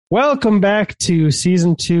Welcome back to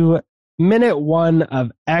season 2, minute 1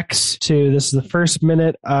 of X2. This is the first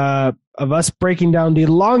minute of us breaking down the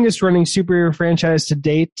longest running superhero franchise to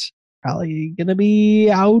date. Probably gonna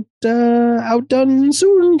be outdone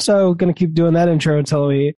soon, so gonna keep doing that intro until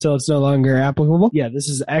it's no longer applicable. Yeah, this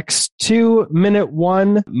is X2, minute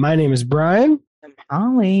 1. My name is Brian. I'm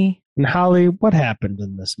Holly. And Holly, what happened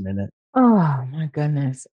in this minute? Oh my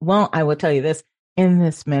goodness. Well, I will tell you this. In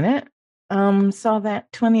this minute, saw that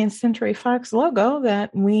 20th Century Fox logo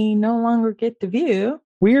that we no longer get to view.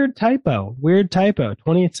 Weird typo.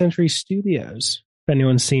 20th Century Studios. If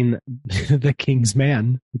anyone's seen The King's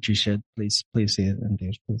Man, which you should, please see it in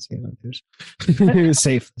theaters. Please see it in theaters.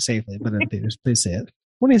 Safely, but in theaters. Please see it.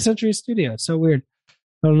 20th Century Studio. It's so weird.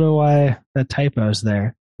 I don't know why that typo's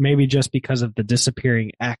there. Maybe just because of the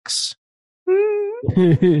disappearing X.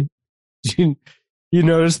 You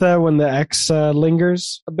notice that when the X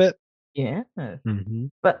lingers a bit? Yeah. Mm-hmm.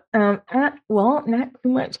 But, not too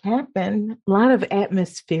much happened. A lot of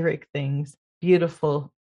atmospheric things.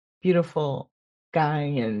 Beautiful sky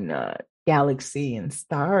and galaxy and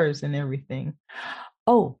stars and everything.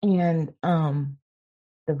 Oh, and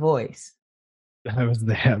the voice. That was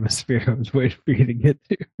the atmosphere I was waiting for you to get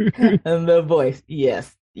to. And the voice.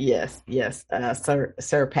 Yes.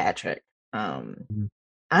 Sir Patrick.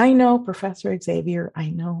 I know Professor Xavier. I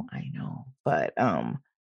know. But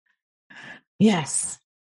yes.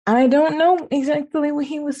 I don't know exactly what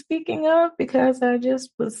he was speaking of because I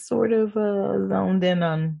just was sort of zoned in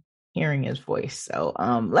on hearing his voice. So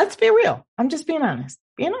let's be real. I'm just being honest.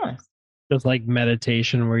 Just like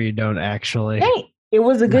meditation where you don't actually. Hey, it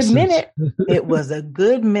was a good minute. It was a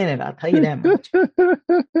good minute. I'll tell you that much.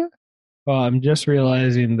 Well, I'm just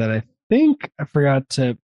realizing that I think I forgot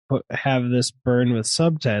to have this burn with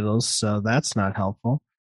subtitles, so that's not helpful.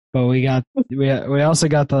 But we also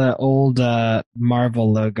got the old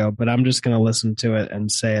Marvel logo, but I'm just going to listen to it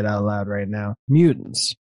and say it out loud right now.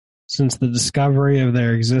 Mutants. Since the discovery of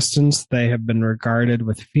their existence, they have been regarded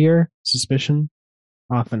with fear, suspicion,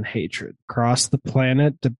 often hatred. Across the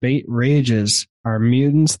planet, debate rages. Are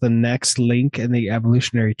mutants the next link in the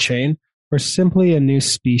evolutionary chain, or simply a new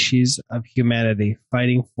species of humanity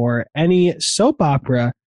fighting for any soap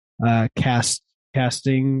opera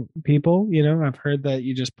casting people? You know, I've heard that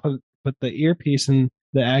you just put the earpiece in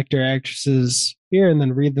the actress's ear and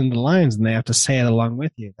then read them the lines, and they have to say it along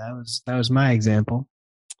with you. That was my example.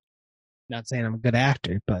 Not saying I'm a good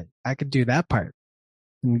actor, but I could do that part.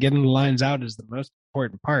 And getting the lines out is the most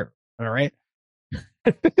important part. All right.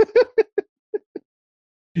 You're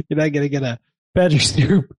not going to get a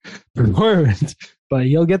better performance, but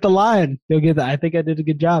you'll get the line. I think I did a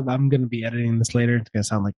good job. I'm going to be editing this later. It's going to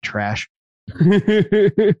sound like trash. I'm going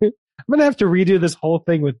to have to redo this whole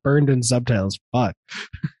thing with burned in subtitles. Fuck.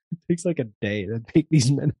 It takes like a day to make these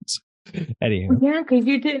minutes. Anyhow. Yeah, because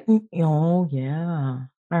you didn't. Oh, yeah.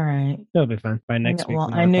 All right. It'll be fine by next week. Well,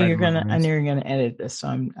 I knew you're gonna edit this, so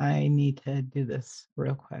I need to do this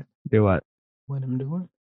real quick. Do what? What I'm doing?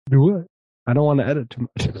 Do what? I don't want to edit too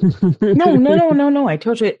much. No. I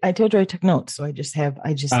told you I took notes, so I just have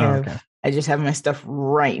my stuff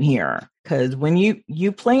right here. Because when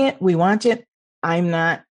you play it, we watch it. I'm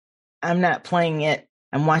not playing it.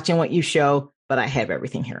 I'm watching what you show, but I have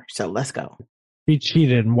everything here. So let's go. He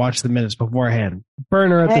cheated and watched the minutes beforehand.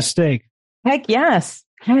 Burner at the stake. Heck yes.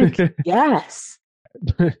 Heck yes.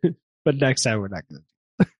 But next time we're not going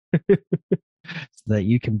to. So that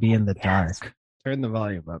you can be in the dark. Turn the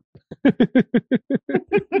volume up.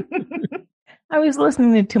 I was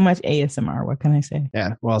listening to too much ASMR. What can I say?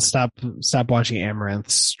 Yeah. Well, stop watching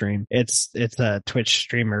Amaranth's stream. It's a Twitch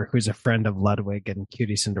streamer who's a friend of Ludwig and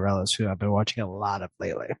Cutie Cinderella's, who I've been watching a lot of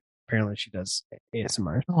lately. Apparently, she does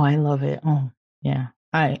ASMR. Oh, I love it. Oh, yeah.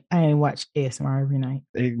 I watch ASMR every night.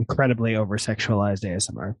 Incredibly over-sexualized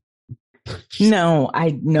ASMR. No,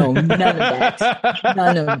 none of that.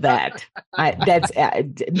 None of that.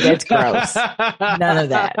 That's gross. None of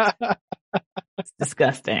that. It's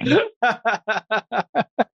disgusting.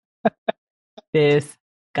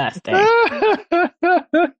 Disgusting.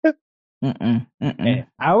 Hey,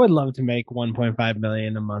 I would love to make $1.5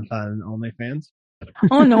 million a month on OnlyFans.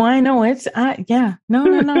 Oh no, I know it's. No.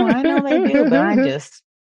 I know they do, but I just.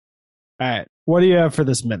 All right, what do you have for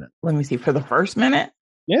this minute? Let me see. For the first minute.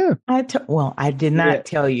 Yeah. I did not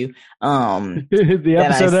tell you. The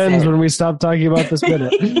episode ends when we stop talking about this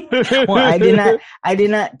minute. Well, I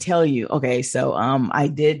did not tell you. Okay, so I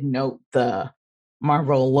did note the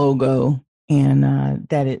Marvel logo and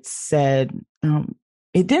that it said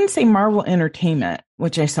it didn't say Marvel Entertainment,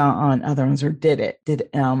 which I saw on other ones, or did it? I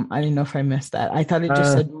didn't know if I missed that. I thought it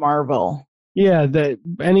just said Marvel. Yeah,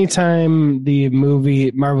 anytime the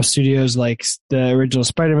movie Marvel Studios, like the original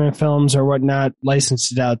Spider-Man films or whatnot,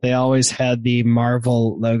 licensed it out, they always had the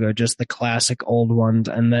Marvel logo, just the classic old ones,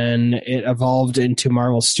 and then it evolved into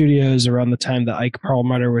Marvel Studios around the time that Ike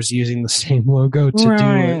Perlmutter was using the same logo to do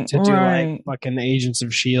like fucking Agents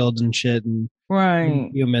of Shield and shit and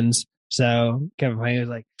Humans. So Kevin Feige was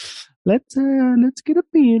like, let's get a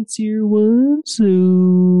fancier one, so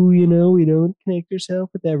we don't connect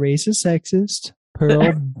ourselves with that racist, sexist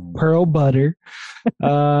pearl butter.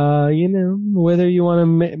 Whether you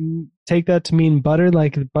want to take that to mean butter,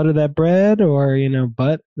 like butter that bread, or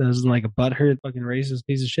butt doesn't like a butthurt fucking racist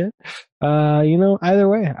piece of shit. Either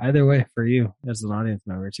way for you as an audience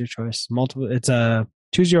member, it's your choice. It's a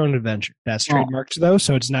choose your own adventure. That's trademarked though,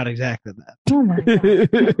 so it's not exactly that. Oh my God.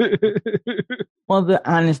 Well,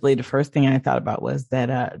 honestly, the first thing I thought about was that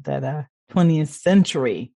 20th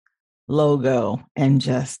century logo and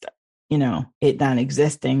just, it not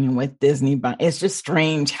existing. And with Disney, it's just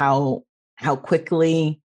strange how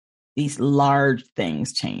quickly these large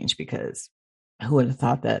things change, because who would have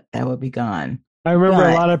thought that would be gone? I remember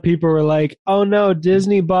a lot of people were like, oh no,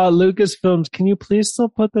 Disney bought Lucasfilms. Can you please still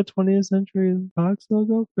put the 20th Century Fox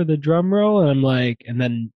logo for the drum roll? And I'm like, and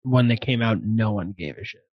then when they came out, no one gave a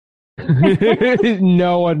shit.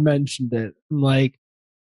 No one mentioned it. I'm like,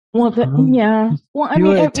 well, yeah. Well, I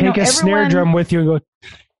mean, take a snare drum with you and go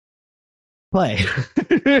play.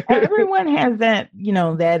 Everyone has that,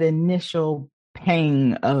 that initial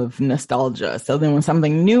pang of nostalgia. So then when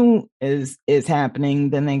something new is happening,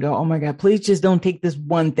 then they go, oh my God, please just don't take this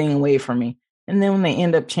one thing away from me. And then when they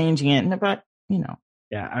end up changing it, and about, Yeah,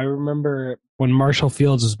 I remember when Marshall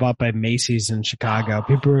Fields was bought by Macy's in Chicago,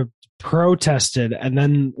 people were protested. And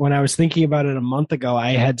then when I was thinking about it a month ago,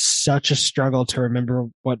 I had such a struggle to remember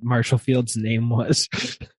what Marshall Fields' name was.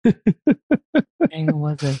 I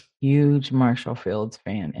was a huge Marshall Fields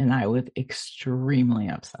fan, and I was extremely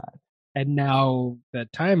upset. And now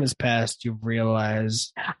that time has passed, you've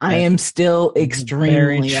realized I am still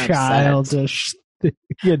extremely childish.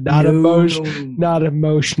 You're not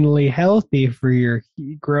emotionally healthy for your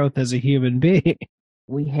growth as a human being.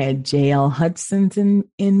 We had J.L. Hudson's in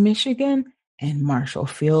Michigan, and Marshall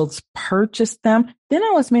Fields purchased them. Then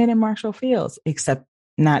I was mad at Marshall Fields, except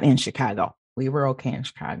not in Chicago. We were okay in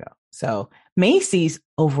Chicago. So Macy's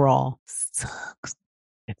overall sucks.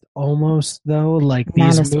 It's almost though like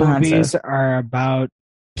these movies are about.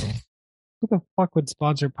 Who the fuck would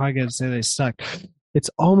sponsor podcasts and say they suck? It's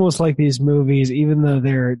almost like these movies, even though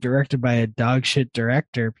they're directed by a dog shit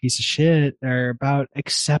director, piece of shit, are about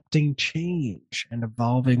accepting change and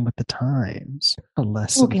evolving with the times. A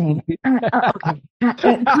lesson. Okay.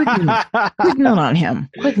 Quick note on him.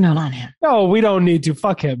 No, we don't need to.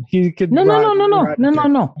 Fuck him. He could. No.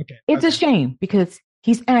 Okay, it's a shame because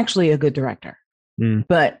he's actually a good director.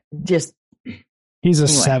 But just he's a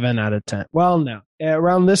 7 out of 10. Well, no,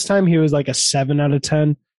 around this time he was like a 7 out of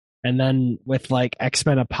 10, and then with like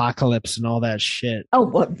X-Men Apocalypse and all that shit. Oh,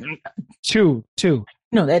 what? 2.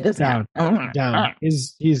 No, that doesn't down.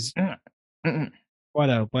 He's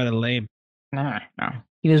what a lame. No.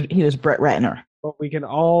 He was Brett Ratner. But we can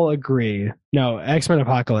all agree. No, X-Men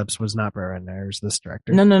Apocalypse was not Brett Ratner. It was this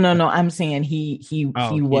director. No. I'm saying he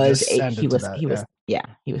was.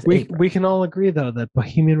 We can all agree though that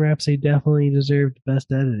Bohemian Rhapsody definitely deserved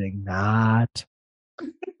best editing. Not. All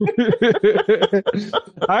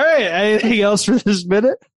right. Anything else for this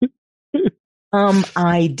minute?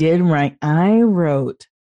 I wrote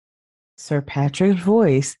Sir Patrick's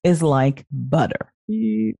voice is like butter.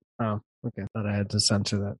 Oh, okay. I thought I had to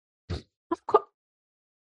censor that. Of course.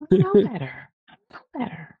 I know better.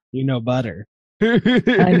 You know butter.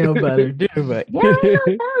 I know better, too, but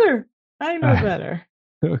I know better.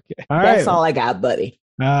 Okay. That's all I got, buddy.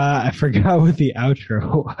 I forgot what the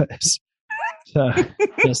outro was. So,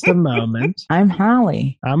 just a moment. I'm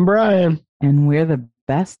Holly. I'm Brian. And we're the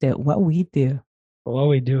best at what we do. What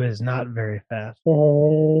we do is not very fast.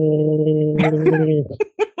 I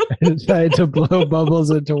decided to blow bubbles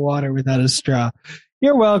into water without a straw.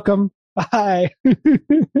 You're welcome. Bye.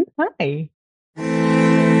 Hi.